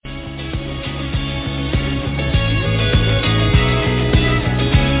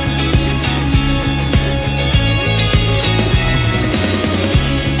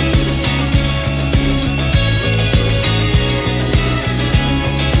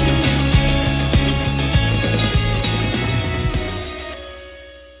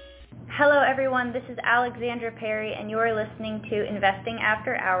everyone. This is Alexandra Perry, and you're listening to Investing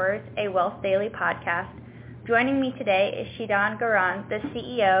After Hours, a Wealth Daily podcast. Joining me today is Shidan Garan, the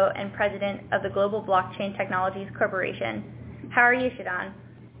CEO and President of the Global Blockchain Technologies Corporation. How are you, Shidan?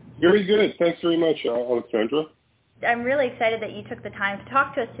 Very good. Thanks very much, Alexandra. I'm really excited that you took the time to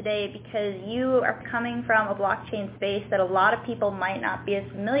talk to us today because you are coming from a blockchain space that a lot of people might not be as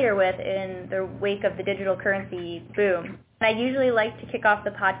familiar with in the wake of the digital currency boom. I usually like to kick off the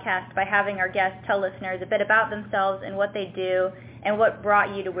podcast by having our guests tell listeners a bit about themselves and what they do and what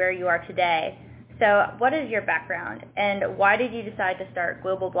brought you to where you are today. So what is your background and why did you decide to start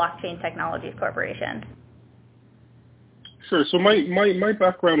Global Blockchain Technologies Corporation? Sure. So my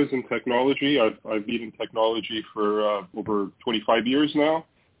background is in technology. I've been in technology for over 25 years now.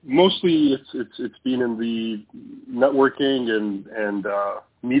 Mostly it's been in the networking and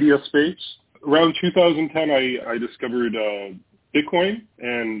media space. Around 2010, I discovered Bitcoin,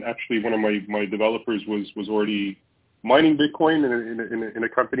 and actually one of my developers was already mining Bitcoin in a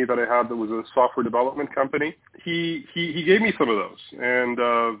company that I had that was a software development company. He gave me some of those, and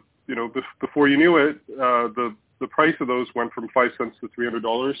before you knew it, the price of those went from 5 cents to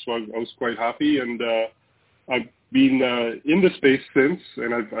 $300. So I was quite happy, and I've been in the space since,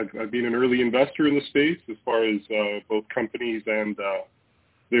 and I've been an early investor in the space as far as both companies and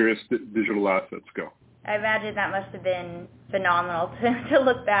various digital assets go. I imagine that must have been phenomenal to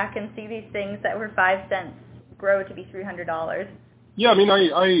look back and see these things that were 5 cents grow to be $300. Yeah, I mean,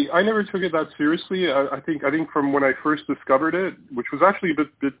 I never took it that seriously. I think from when I first discovered it, which was actually a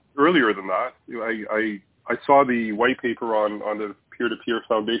bit earlier than that, I saw the white paper on the Peer-to-Peer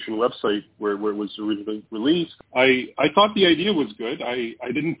Foundation website where it was originally released. I thought the idea was good. I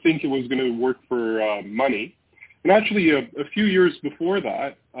didn't think it was going to work for money. And actually, a few years before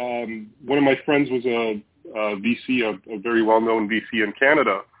that, one of my friends was a VC, a very well-known VC in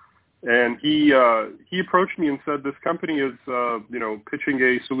Canada, and he approached me and said, "This company is, pitching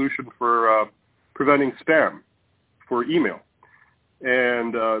a solution for preventing spam for email."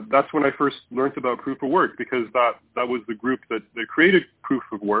 And that's when I first learned about proof of work, because that was the group that created proof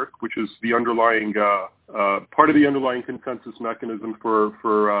of work, which is the underlying part of the underlying consensus mechanism for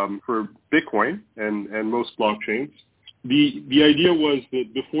Bitcoin and most blockchains. The idea was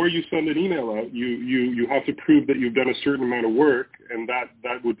that before you send an email out, you have to prove that you've done a certain amount of work, and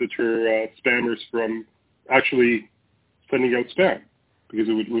that would deter spammers from actually sending out spam, because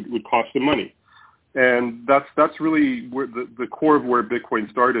it would cost them money. And that's really where the core of where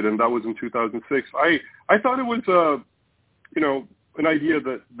Bitcoin started, and that was in 2006. I thought it was an idea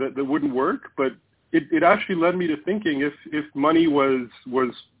that wouldn't work, but it actually led me to thinking if money was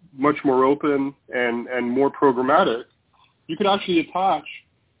much more open and more programmatic, you could actually attach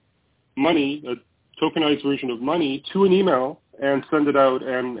money, a tokenized version of money, to an email and send it out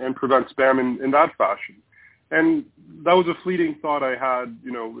and prevent spam in that fashion. And that was a fleeting thought I had.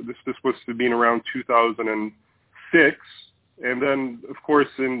 This was to be around 2006, and then of course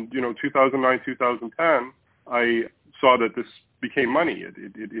in 2009, 2010, I saw that this became money.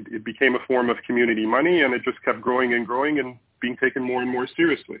 It became a form of community money, and it just kept growing and growing and being taken more and more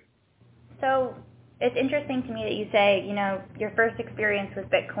seriously. So it's interesting to me that you say, your first experience with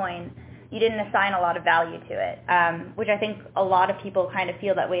Bitcoin, you didn't assign a lot of value to it, which I think a lot of people kind of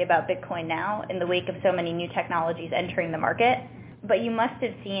feel that way about Bitcoin now in the wake of so many new technologies entering the market. But you must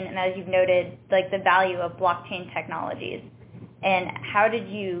have seen, and as you've noted, like the value of blockchain technologies. And how did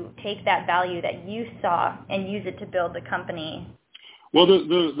you take that value that you saw and use it to build the company? Well,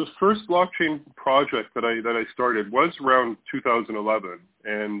 the first blockchain project that I started was around 2011,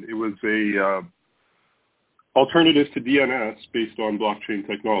 and it was a alternatives to DNS based on blockchain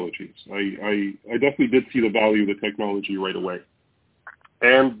technologies. I definitely did see the value of the technology right away.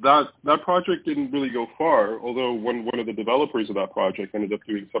 And that project didn't really go far, although one of the developers of that project ended up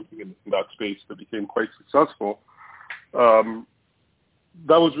doing something in that space that became quite successful.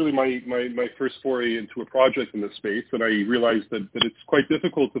 That was really my first foray into a project in this space, and I realized that it's quite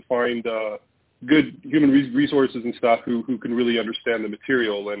difficult to find good human resources and staff who can really understand the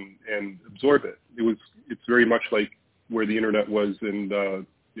material and absorb it. It's very much like where the internet was in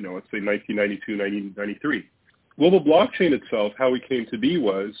let's say 1992, 1993. Global Blockchain itself, how it came to be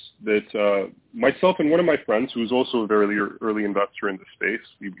was that myself and one of my friends, who was also a very early investor in the space,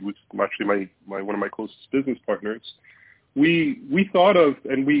 he was actually one of my closest business partners. We thought of,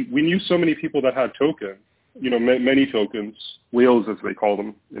 and we knew so many people that had tokens, many tokens, whales as they call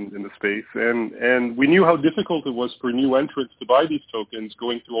them in the space, and we knew how difficult it was for new entrants to buy these tokens,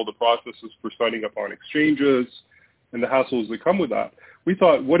 going through all the processes for signing up on exchanges and the hassles that come with that. We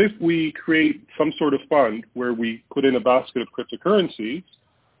thought, what if we create some sort of fund where we put in a basket of cryptocurrencies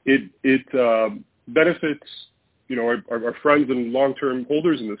it benefits, our friends and long-term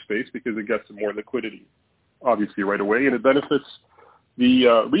holders in this space because it gets them more liquidity, obviously, right away. And it benefits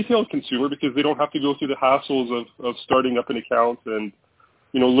the retail consumer because they don't have to go through the hassles of starting up an account and,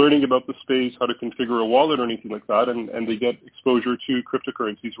 learning about the space, how to configure a wallet or anything like that, and they get exposure to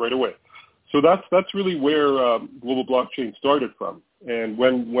cryptocurrencies right away. So that's really where Global Blockchain started from. And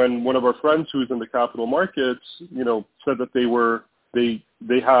when one of our friends who's in the capital markets, said that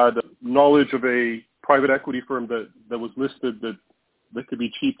they had knowledge of a private equity firm that was listed that could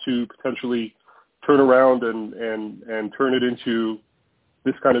be cheap to potentially turn around and turn it into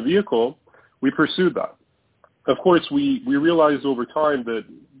this kind of vehicle, we pursued that. Of course, we realized over time that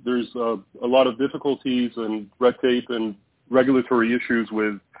there's a lot of difficulties and red tape and regulatory issues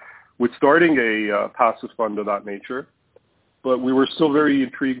with starting a passive fund of that nature. But we were still very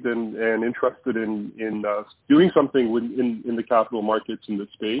intrigued and interested in doing something in the capital markets in this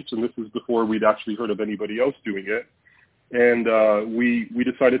space. And this is before we'd actually heard of anybody else doing it. And we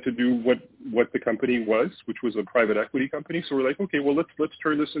decided to do what the company was, which was a private equity company. So we're like, okay, well, let's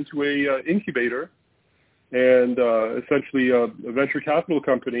turn this into a incubator and essentially a venture capital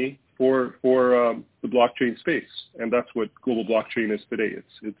company for the blockchain space. And that's what Global Blockchain is today.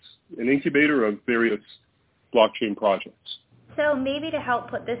 It's an incubator of various blockchain projects. So maybe to help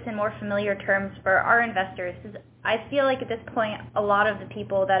put this in more familiar terms for our investors, I feel like at this point, a lot of the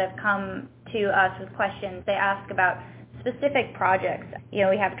people that have come to us with questions, they ask about specific projects.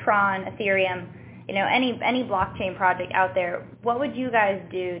 We have Tron, Ethereum, any blockchain project out there. What would you guys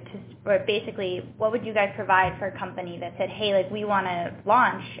do or basically, what would you guys provide for a company that said, hey, we want to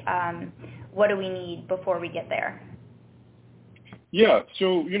launch, what do we need before we get there? Yeah,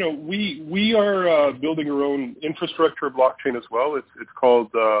 so we are building our own infrastructure blockchain as well. It's called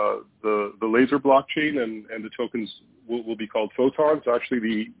the Laser blockchain, and the tokens will be called photons.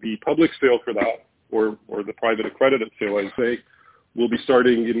 Actually, the public sale for that, or the private accredited sale, I'd say, will be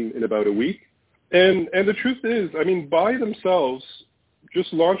starting in about a week. And the truth is, by themselves,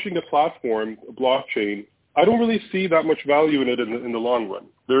 just launching a platform, a blockchain, I don't really see that much value in it in the long run.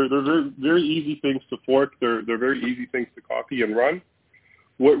 They're very, very easy things to fork. They're very easy things to copy and run.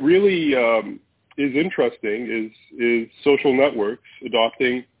 What really is interesting is social networks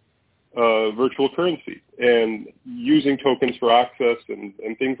adopting virtual currency and using tokens for access and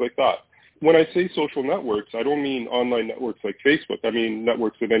things like that. When I say social networks, I don't mean online networks like Facebook. I mean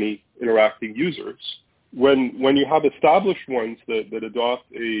networks of any interacting users. When you have established ones that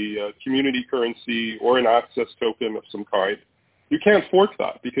adopt a community currency or an access token of some kind, you can't fork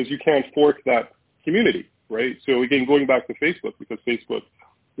that because you can't fork that community, right? So again, going back to Facebook, because Facebook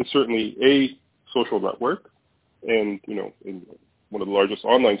is certainly a social network and, in one of the largest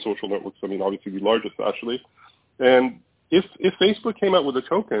online social networks, obviously the largest actually. And if Facebook came out with a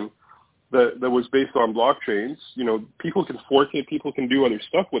token that was based on blockchains, people can fork it, people can do other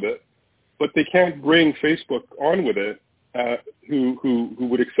stuff with it, but they can't bring Facebook on with it, who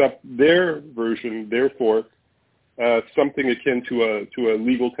would accept their version, their fork, something akin to a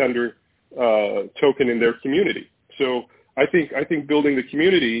legal tender token in their community. So I think building the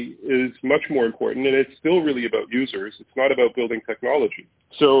community is much more important, and it's still really about users. It's not about building technology.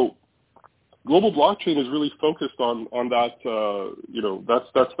 So Global Blockchain is really focused on that.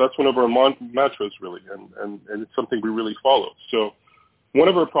 That's one of our mantras really, and it's something we really follow. So one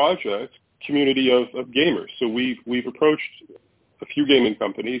of our projects, community of gamers. So we've approached a few gaming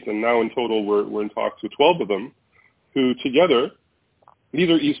companies, and now in total we're in talks with 12 of them, who together, these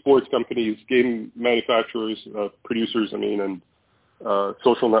are esports companies, game manufacturers, producers, and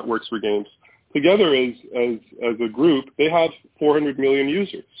social networks for games. Together as a group, they have 400 million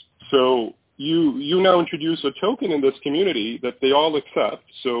users. So you now introduce a token in this community that they all accept.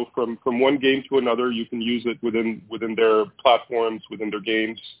 So from one game to another, you can use it within their platforms, within their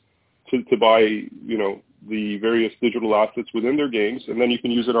games, to buy the various digital assets within their games, and then you can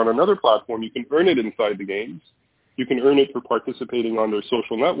use it on another platform. You can earn it inside the games. You can earn it for participating on their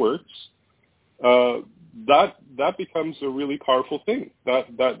social networks. That becomes a really powerful thing.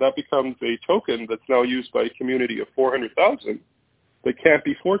 That becomes a token that's now used by a community of 400,000 that can't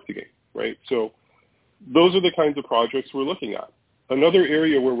be forked again, right? So those are the kinds of projects we're looking at. Another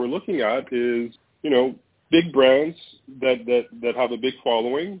area where we're looking at is, big brands that have a big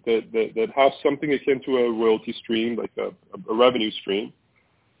following, that have something akin to a royalty stream, like a revenue stream.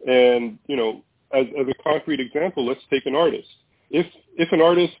 And, as a concrete example, let's take an artist. If an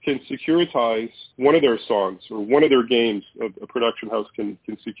artist can securitize one of their songs or one of their games, a production house can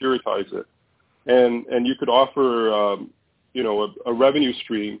securitize it, and you could offer, a revenue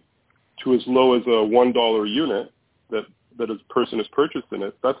stream to as low as a $1 unit that that a person has purchased in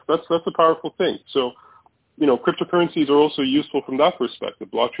it, that's a powerful thing. So, cryptocurrencies are also useful from that perspective.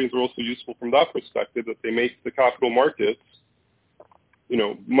 Blockchains are also useful from that perspective, that they make the capital markets,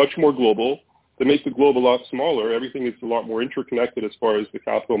 much more global. They make the globe a lot smaller. Everything is a lot more interconnected as far as the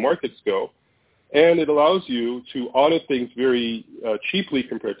capital markets go. And it allows you to audit things very cheaply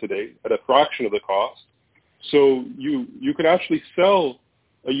compared to today at a fraction of the cost. So you can actually sell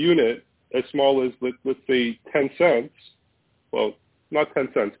a unit as small as, let's say, 10 cents. Well, not 10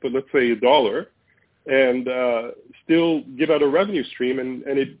 cents, but let's say $1, and still give out a revenue stream, and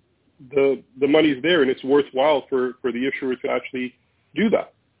the money's there, and it's worthwhile for the issuer to actually do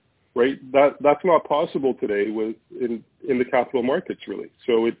that, right? That's not possible today in the capital markets, really.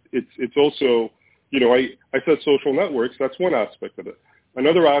 So it's also, I said social networks. That's one aspect of it.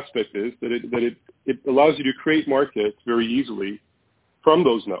 Another aspect is that it allows you to create markets very easily from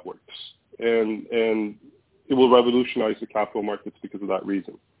those networks, and it will revolutionize the capital markets because of that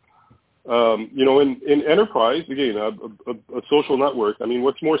reason. In enterprise, again, a social network,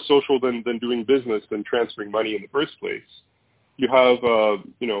 what's more social than doing business than transferring money in the first place? You have,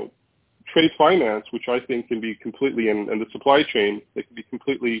 trade finance, which I think can be completely, and the supply chain, that can be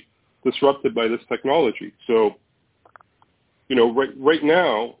completely disrupted by this technology. So, right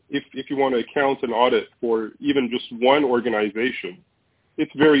now, if you want to account and audit for even just one organization,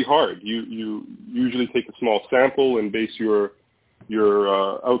 it's very hard. You usually take a small sample and base your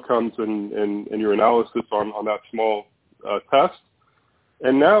outcomes and your analysis on that small test.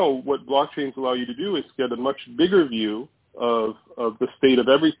 And now what blockchains allow you to do is get a much bigger view of the state of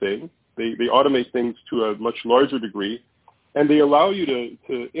everything. They automate things to a much larger degree, and they allow you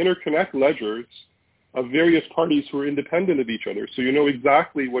to interconnect ledgers of various parties who are independent of each other. So you know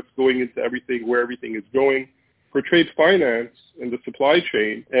exactly what's going into everything, where everything is going. For trade finance and the supply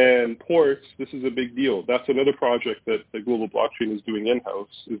chain and ports, this is a big deal. That's another project that the Global Blockchain is doing in-house,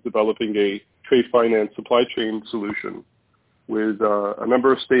 is developing a trade finance supply chain solution with a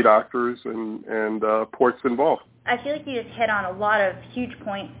number of state actors and ports involved. I feel like you just hit on a lot of huge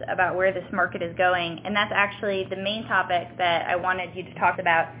points about where this market is going, and that's actually the main topic that I wanted you to talk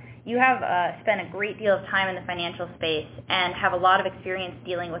about. You have spent a great deal of time in the financial space and have a lot of experience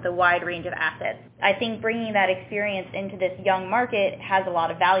dealing with a wide range of assets. I think bringing that experience into this young market has a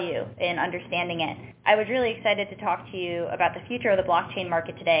lot of value in understanding it. I was really excited to talk to you about the future of the blockchain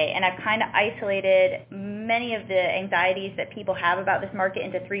market today, and I've kind of isolated many of the anxieties that people have about this market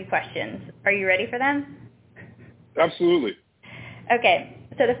into 3 questions. Are you ready for them? Absolutely. Okay,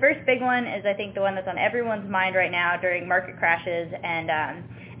 so the first big one is, I think, the one that's on everyone's mind right now during market crashes and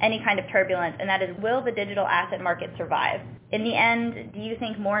any kind of turbulence, and that is, will the digital asset market survive? In the end, do you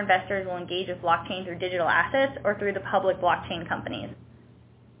think more investors will engage with blockchain through digital assets or through the public blockchain companies?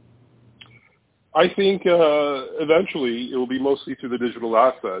 I think eventually it will be mostly through the digital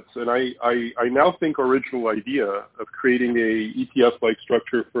assets. And I now think our original idea of creating a ETF-like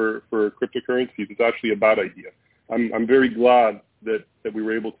structure for cryptocurrencies is actually a bad idea. I'm very glad that we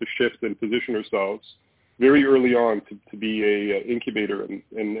were able to shift and position ourselves very early on to be a incubator and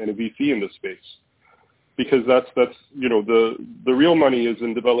a VC in this space, because that's the real money is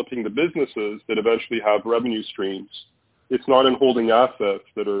in developing the businesses that eventually have revenue streams. It's not in holding assets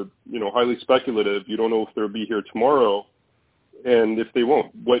that are highly speculative. You don't know if they'll be here tomorrow, and if they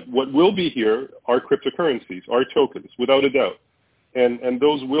won't. What will be here are cryptocurrencies, are tokens, without a doubt, and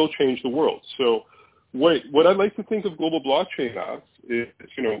those will change the world. So what I'd like to think of Global Blockchain as is,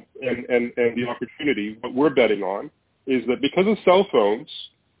 and the opportunity, what we're betting on is that because of cell phones,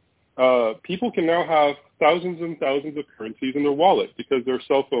 people can now have thousands and thousands of currencies in their wallet because their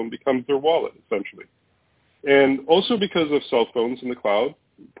cell phone becomes their wallet, essentially. And also because of cell phones in the cloud,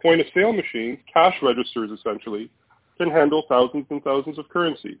 point-of-sale machines, cash registers, essentially, can handle thousands and thousands of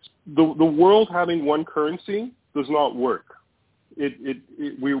currencies. The world having one currency does not work.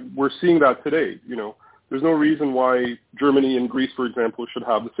 We're seeing that today. There's no reason why Germany and Greece, for example, should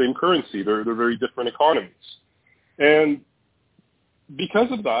have the same currency. They're very different economies. And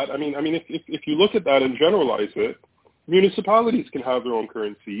because of that, if you look at that and generalize it, municipalities can have their own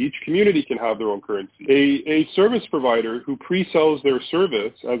currency. Each community can have their own currency. A service provider who pre-sells their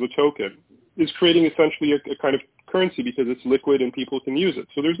service as a token is creating essentially a kind of currency because it's liquid and people can use it.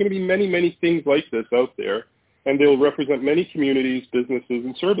 So there's going to be many, many things like this out there, and they'll represent many communities, businesses,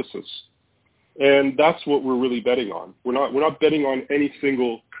 and services. And that's what we're really betting on. We're not betting on any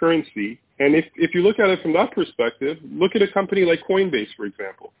single currency. And if you look at it from that perspective, look at a company like Coinbase, for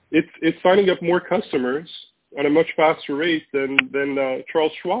example. It's signing up more customers at a much faster rate than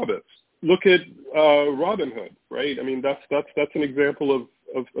Charles Schwab is. Look at Robinhood, right? That's an example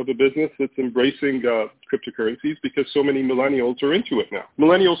of a business that's embracing cryptocurrencies because so many millennials are into it now.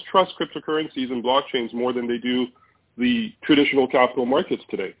 Millennials trust cryptocurrencies and blockchains more than they do the traditional capital markets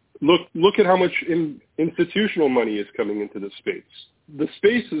today. Look at how much institutional money is coming into this space. The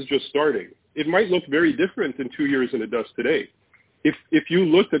space is just starting. It might look very different in 2 years than it does today. If you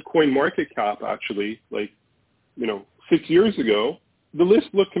looked at CoinMarketCap, actually, 6 years ago, the list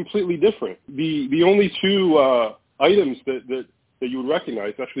looked completely different. The only two items that you would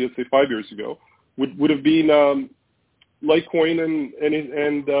recognize, actually, let's say 5 years ago, would have been Litecoin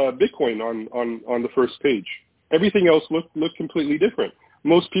and Bitcoin on the first page. Everything else looked completely different.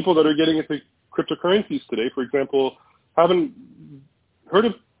 Most people that are getting into cryptocurrencies today, for example, haven't heard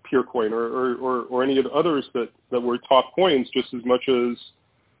of Purecoin or any of the others that were top coins just as much as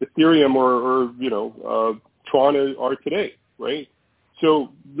Ethereum or Tron are today, right?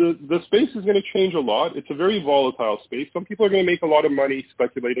 So the space is going to change a lot. It's a very volatile space. Some people are going to make a lot of money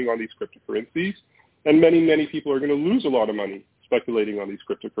speculating on these cryptocurrencies, and many people are going to lose a lot of money speculating on these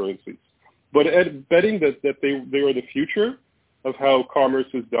cryptocurrencies. But betting that they are the future of how commerce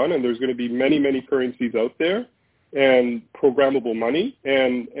is done, and there's going to be many currencies out there, and programmable money,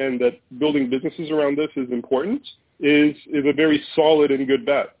 and that building businesses around this is important, is a very solid and good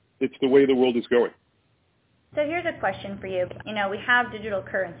bet. It's the way the world is going. So here's a question for you. We have digital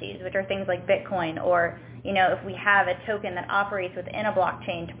currencies, which are things like Bitcoin, or, if we have a token that operates within a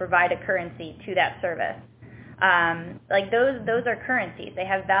blockchain to provide a currency to that service. Those are currencies. They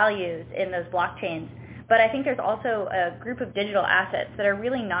have values in those blockchains. But I think there's also a group of digital assets that are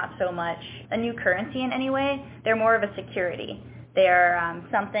really not so much a new currency in any way. They're more of a security. They're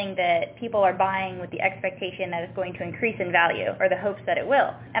something that people are buying with the expectation that it's going to increase in value, or the hopes that it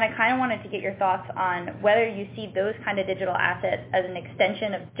will. And I kind of wanted to get your thoughts on whether you see those kind of digital assets as an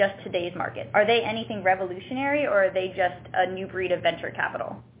extension of just today's market. Are they anything revolutionary, or are they just a new breed of venture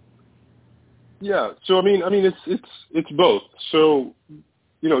capital? Yeah. So I mean, it's both. So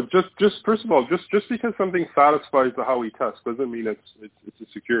just first of all, just because something satisfies the Howey test doesn't mean it's a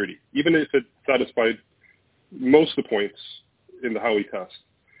security. Even if it satisfied most of the points in the Howey test.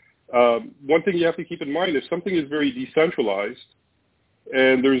 One thing you have to keep in mind is something is very decentralized,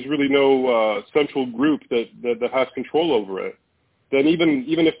 and there's really no central group that has control over it. Then even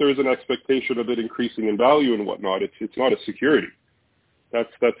if there is an expectation of it increasing in value and whatnot, it's not a security. That's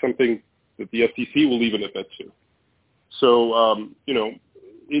something that the SEC will leave it at that to. So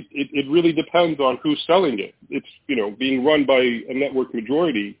it really depends on who's selling it. It's being run by a network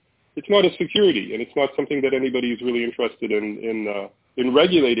majority. It's not a security, and it's not something that anybody is really interested in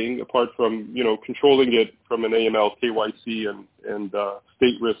regulating, apart from controlling it from an AML, KYC, and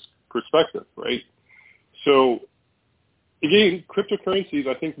state risk perspective, right? So again, cryptocurrencies,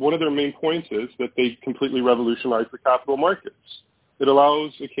 I think one of their main points is that they completely revolutionize the capital markets. It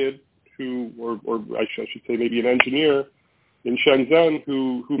allows a kid who, or I should say maybe an engineer in Shenzhen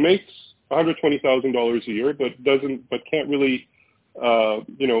who makes $120,000 a year, but can't really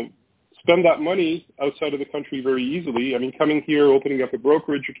spend that money outside of the country very easily. I mean, coming here, opening up a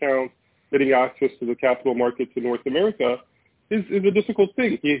brokerage account, getting access to the capital markets in North America is a difficult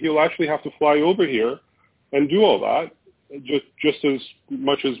thing. He'll actually have to fly over here and do all that, just as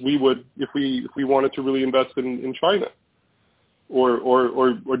much as we would if we wanted to really invest in China, or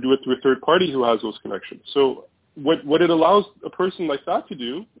do it through a third party who has those connections. So what it allows a person like that to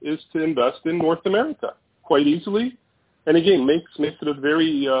do is to invest in North America quite easily. And again, makes it a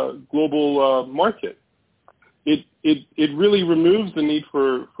very global market. It really removes the need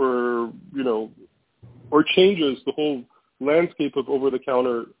for or changes the whole landscape of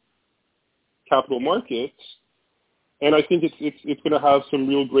over-the-counter capital markets. And I think it's going to have some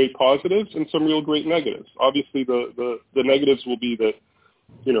real great positives and some real great negatives. Obviously, the negatives will be that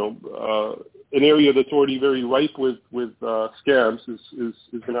an area that's already very ripe with scams is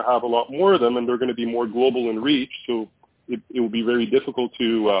going to have a lot more of them, and they're going to be more global in reach. So it will be very difficult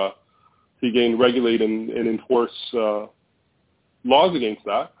to again regulate and enforce laws against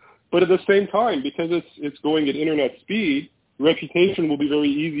that. But at the same time, because it's going at internet speed, reputation will be very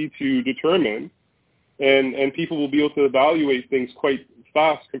easy to determine, and people will be able to evaluate things quite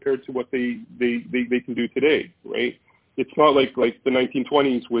fast compared to what they can do today, right? It's not like the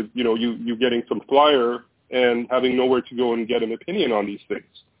 1920s with you getting some flyer and having nowhere to go and get an opinion on these things.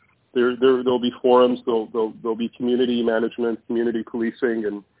 There'll be forums, there'll be community management, community policing,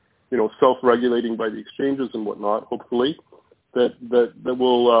 and self-regulating by the exchanges and whatnot. Hopefully, that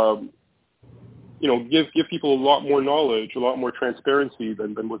will give people a lot more knowledge, a lot more transparency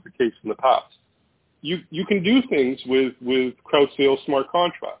than was the case in the past. You can do things with crowd sales smart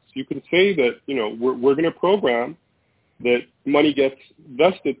contracts. You can say that we're going to program that money gets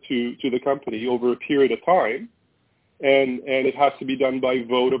vested to the company over a period of time, and it has to be done by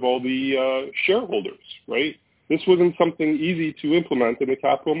vote of all the shareholders, right? This wasn't something easy to implement in the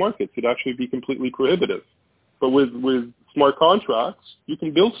capital markets. It'd actually be completely prohibitive. But with smart contracts, you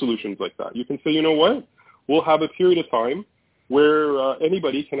can build solutions like that. You can say, you know what, we'll have a period of time where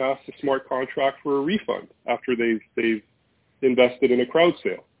anybody can ask a smart contract for a refund after they've invested in a crowd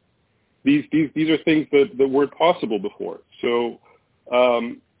sale. These are things that weren't possible before. So,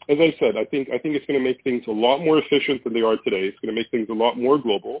 as I said, I think it's going to make things a lot more efficient than they are today. It's going to make things a lot more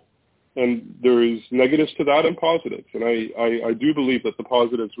global, and there is negatives to that and positives. And I do believe that the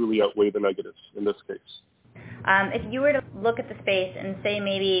positives really outweigh the negatives in this case. If you were to look at the space and say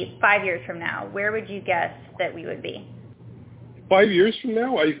maybe 5 years from now, where would you guess that we would be? 5 years from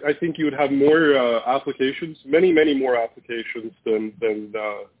now, I think you would have more applications, many more applications than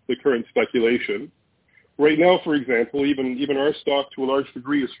the current speculation. Right now, for example, even our stock to a large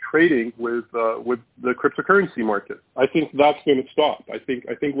degree is trading with the cryptocurrency market. I think that's going to stop. I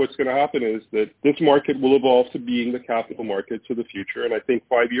think what's going to happen is that this market will evolve to being the capital markets of the future, and I think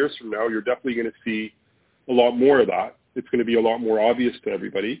 5 years from now, you're definitely going to see a lot more of that. It's going to be a lot more obvious to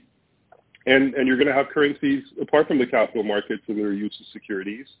everybody. And you're going to have currencies, apart from the capital markets and their use of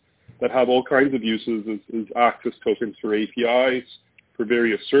securities, that have all kinds of uses as access tokens for APIs, for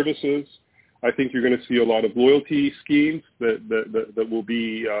various services. I think you're going to see a lot of loyalty schemes that will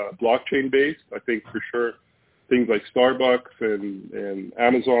be blockchain-based. I think for sure things like Starbucks and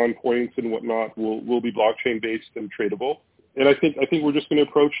Amazon points and whatnot will be blockchain-based and tradable. And I think we're just going to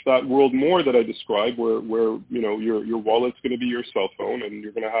approach that world more that I described, where you know your wallet's going to be your cell phone, and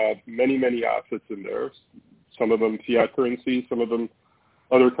you're going to have many assets in there. Some of them fiat currency, some of them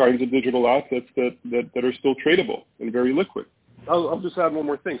other kinds of digital assets that are still tradable and very liquid. I'll just add one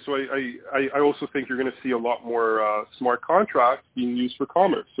more thing. So I also think you're going to see a lot more smart contracts being used for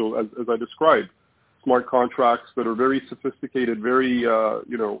commerce. So as I described, smart contracts that are very sophisticated, very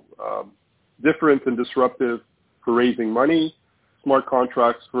different and disruptive for raising money, smart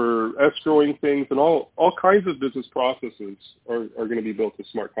contracts for escrowing things, and all kinds of business processes are going to be built with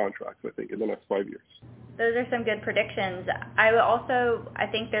smart contracts, I think, in the next 5 years. Those are some good predictions. I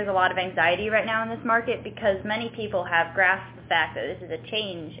think there's a lot of anxiety right now in this market because many people have grasped the fact that this is a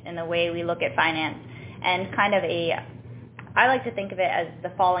change in the way we look at finance and kind of I like to think of it as the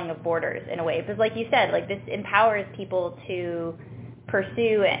falling of borders in a way, because like you said, like this empowers people to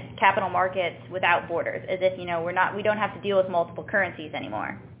pursue capital markets without borders, as if, we don't have to deal with multiple currencies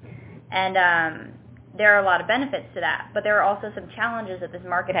anymore. And there are a lot of benefits to that, but there are also some challenges that this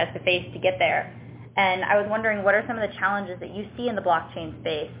market has to face to get there. And I was wondering, what are some of the challenges that you see in the blockchain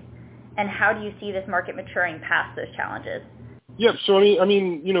space, and how do you see this market maturing past those challenges? Yeah, so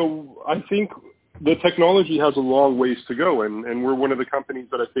I think the technology has a long ways to go, and we're one of the companies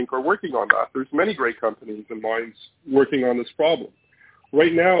that I think are working on that. There's many great companies and minds working on this problem.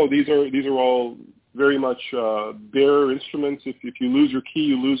 Right now, these are all very much bearer instruments. If you lose your key,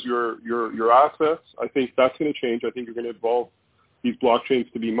 you lose your assets. I think that's going to change. I think you're going to evolve these blockchains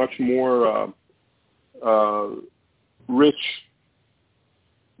to be much more rich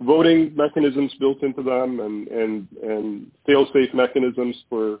voting mechanisms built into them and fail-safe mechanisms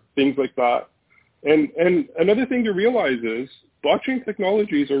for things like that. And another thing to realize is blockchain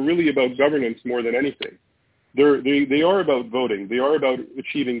technologies are really about governance more than anything. They are about voting. They are about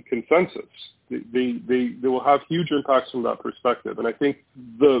achieving consensus. They will have huge impacts from that perspective. And I think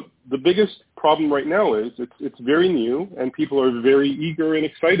the biggest problem right now is it's very new, and people are very eager and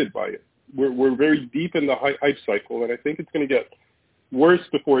excited by it. We're very deep in the hype cycle, and I think it's going to get worse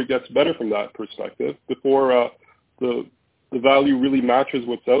before it gets better from that perspective. Before the value really matches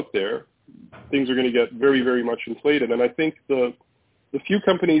what's out there, things are going to get very, very much inflated. And I think the few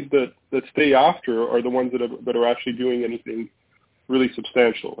companies that stay after are the ones that are actually doing anything really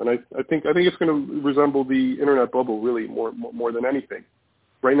substantial. And I think it's going to resemble the internet bubble really more than anything.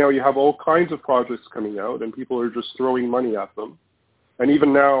 Right now you have all kinds of projects coming out, and people are just throwing money at them. And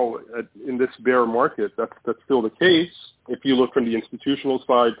even now in this bear market, that's still the case if you look from the institutional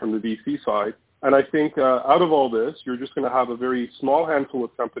side, from the VC side. And I think out of all this, you're just going to have a very small handful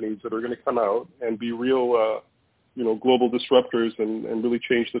of companies that are going to come out and be real global disruptors and really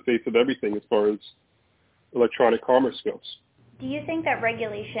change the face of everything as far as electronic commerce goes. Do you think that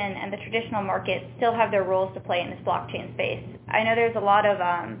regulation and the traditional market still have their roles to play in this blockchain space? I know there's a lot of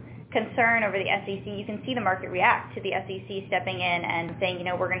concern over the SEC. You can see the market react to the SEC stepping in and saying,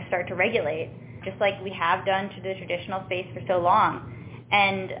 we're going to start to regulate, just like we have done to the traditional space for so long.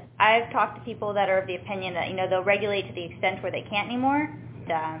 And I've talked to people that are of the opinion that, they'll regulate to the extent where they can't anymore,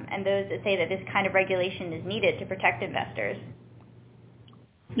 and those that say that this kind of regulation is needed to protect investors?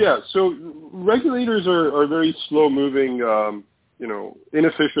 Yeah, so regulators are very slow-moving,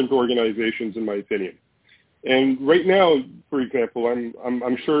 inefficient organizations, in my opinion. And right now, for example,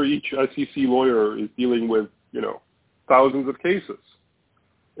 I'm sure each SEC lawyer is dealing with, thousands of cases.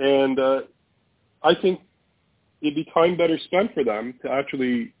 And I think it'd be time better spent for them to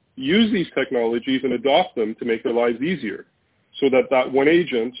actually use these technologies and adopt them to make their lives easier, so that one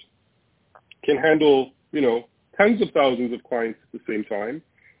agent can handle, tens of thousands of clients at the same time,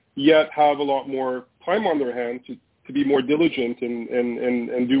 yet have a lot more time on their hands to be more diligent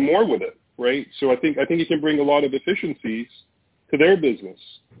and do more with it, right? So I think it can bring a lot of efficiencies to their business,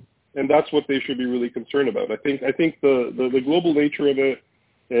 and that's what they should be really concerned about. I think the global nature of it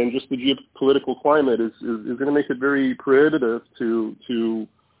and just the geopolitical climate is going to make it very prohibitive to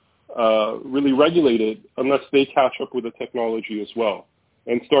really regulate it unless they catch up with the technology as well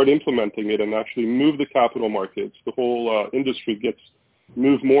and start implementing it and actually move the capital markets. The whole industry gets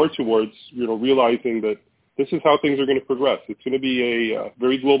moved more towards realizing that this is how things are going to progress. It's going to be a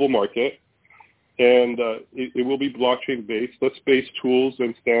very global market, and it will be blockchain-based. Let's base tools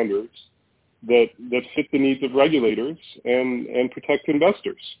and standards that fit the needs of regulators and protect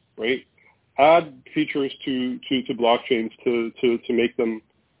investors, right? Add features to blockchains to make them,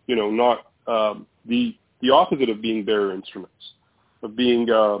 not the opposite of being bearer instruments, of being,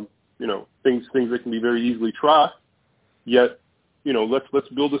 things that can be very easily tracked, yet, let's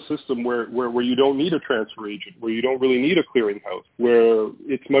build a system where you don't need a transfer agent, where you don't really need a clearinghouse, where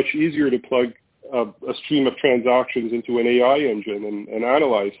it's much easier to plug a stream of transactions into an AI engine and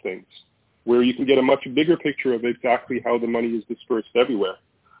analyze things, where you can get a much bigger picture of exactly how the money is dispersed everywhere.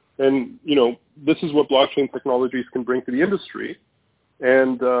 And, this is what blockchain technologies can bring to the industry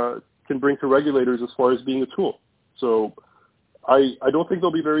and can bring to regulators as far as being a tool. So I don't think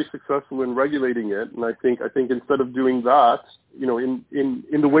they'll be very successful in regulating it. And I think instead of doing that,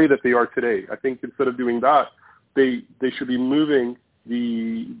 in the way that they are today, I think instead of doing that, they should be moving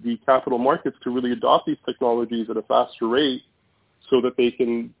the capital markets to really adopt these technologies at a faster rate so that they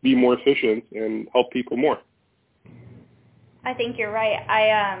can be more efficient and help people more. I think you're right.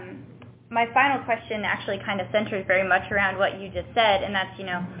 My final question actually kind of centers very much around what you just said, and that's,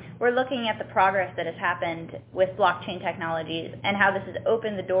 we're looking at the progress that has happened with blockchain technologies and how this has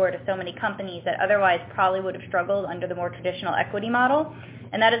opened the door to so many companies that otherwise probably would have struggled under the more traditional equity model.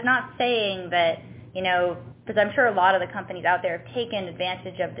 And that is not saying that, because I'm sure a lot of the companies out there have taken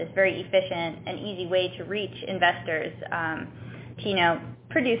advantage of this very efficient and easy way to reach investors, to,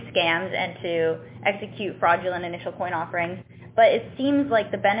 produce scams and to execute fraudulent initial coin offerings. But it seems like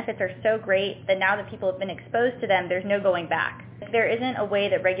the benefits are so great that now that people have been exposed to them, there's no going back. There isn't a way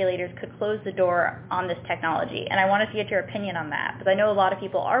that regulators could close the door on this technology. And I wanted to get your opinion on that, because I know a lot of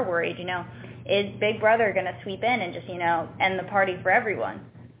people are worried, is Big Brother going to sweep in and just, end the party for everyone?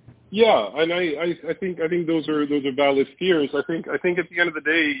 Yeah, and I think those are valid fears. I think at the end of the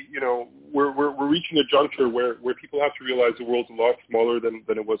day, we're reaching a juncture where people have to realize the world's a lot smaller than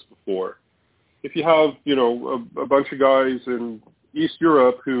it was before. If you have, a bunch of guys in East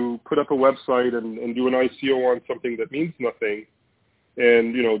Europe who put up a website and do an ICO on something that means nothing,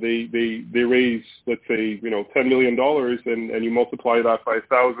 and, they raise, let's say, $10 million, and you multiply that by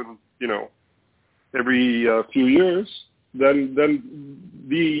 1,000, every few years, then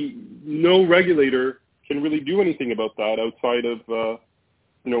no regulator can really do anything about that outside of,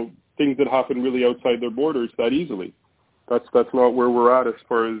 things that happen really outside their borders that easily. That's not where we're at as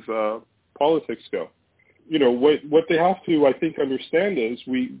far as politics go. What they have to, I think, understand is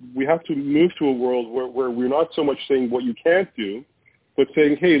we have to move to a world where we're not so much saying what you can't do, but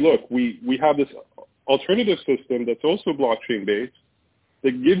saying, hey, look, we have this alternative system that's also blockchain-based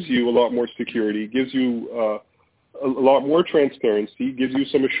that gives you a lot more security, gives you a lot more transparency, gives you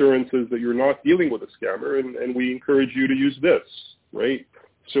some assurances that you're not dealing with a scammer, and we encourage you to use this, right?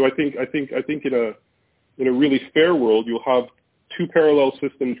 So I think in a really fair world, you'll have two parallel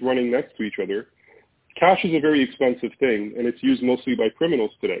systems running next to each other. Cash is a very expensive thing, and it's used mostly by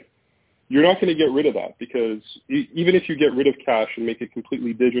criminals today. You're not going to get rid of that, because even if you get rid of cash and make it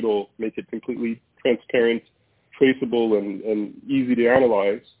completely digital, make it completely transparent, traceable, and easy to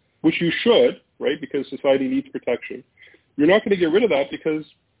analyze, which you should, right, because society needs protection, you're not going to get rid of that because,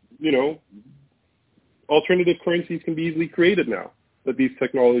 alternative currencies can be easily created now that these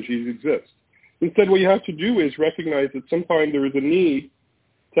technologies exist. Instead, what you have to do is recognize that sometimes there is a need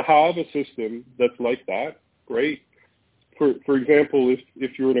to have a system that's like that, right? For example,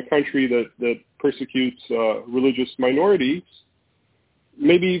 if you're in a country that persecutes religious minorities,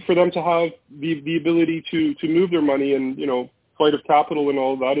 maybe for them to have the ability to move their money and, flight of capital and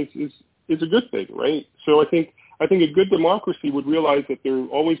all that is a good thing, right? So I think a good democracy would realize that there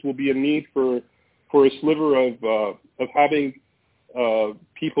always will be a need for a sliver of having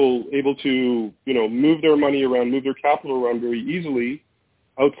people able to, move their money around, move their capital around very easily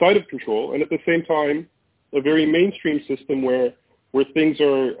outside of control, and at the same time, a very mainstream system where things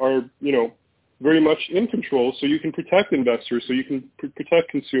are very much in control, so you can protect investors, so you can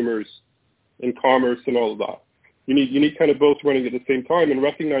protect consumers and commerce and all of that. You need kind of both running at the same time, and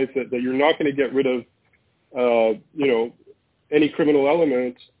recognize that you're not going to get rid of any criminal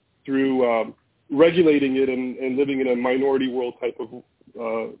element through regulating it and living in a minority world type of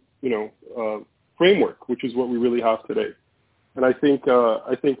framework, which is what we really have today. And I think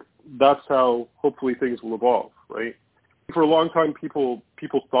that's how hopefully things will evolve, right? For a long time, people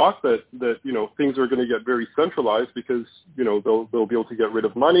thought that things are going to get very centralized because they'll be able to get rid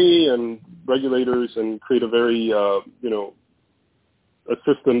of money and regulators and create a very a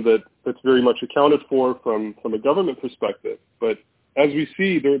system that's very much accounted for from a government perspective. But as we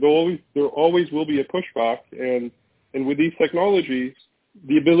see, there always will be a pushback, and with these technologies,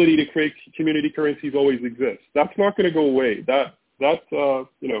 the ability to create community currencies always exists. That's not going to go away.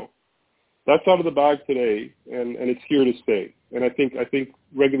 That's out of the bag today, and it's here to stay. And I think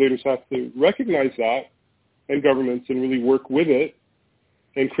regulators have to recognize that, and governments, and really work with it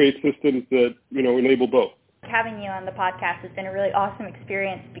and create systems that enable both. Having you on the podcast has been a really awesome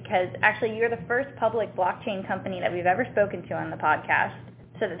experience because actually you're the first public blockchain company that we've ever spoken to on the podcast.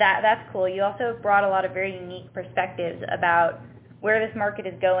 So that's cool. You also brought a lot of very unique perspectives about where this market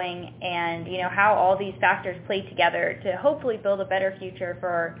is going and how all these factors play together to hopefully build a better future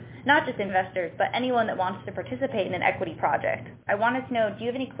for not just investors but anyone that wants to participate in an equity project. I wanted to know, do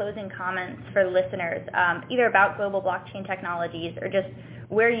you have any closing comments for listeners, either about global blockchain technologies or just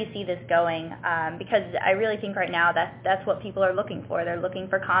where you see this going? Because I really think right now that's what people are looking for. They're looking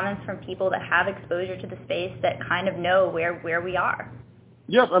for comments from people that have exposure to the space that kind of know where we are.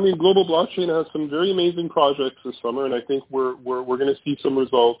 Yeah, I mean, Global Blockchain has some very amazing projects this summer, and I think we're going to see some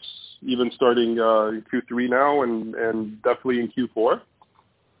results even starting in Q3 now, and definitely in Q4.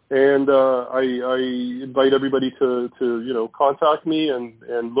 And I invite everybody to contact me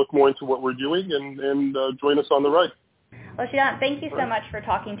and look more into what we're doing and join us on the ride. Well, Shidant, thank you so much for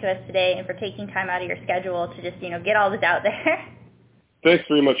talking to us today and for taking time out of your schedule to just get all this out there. Thanks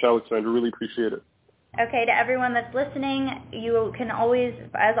very much, Alexandra. Really appreciate it. Okay, to everyone that's listening, you can always,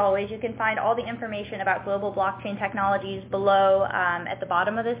 as always, you can find all the information about global blockchain technologies below at the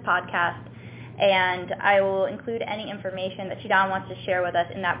bottom of this podcast, and I will include any information that Shidant wants to share with us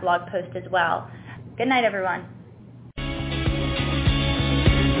in that blog post as well. Good night, everyone.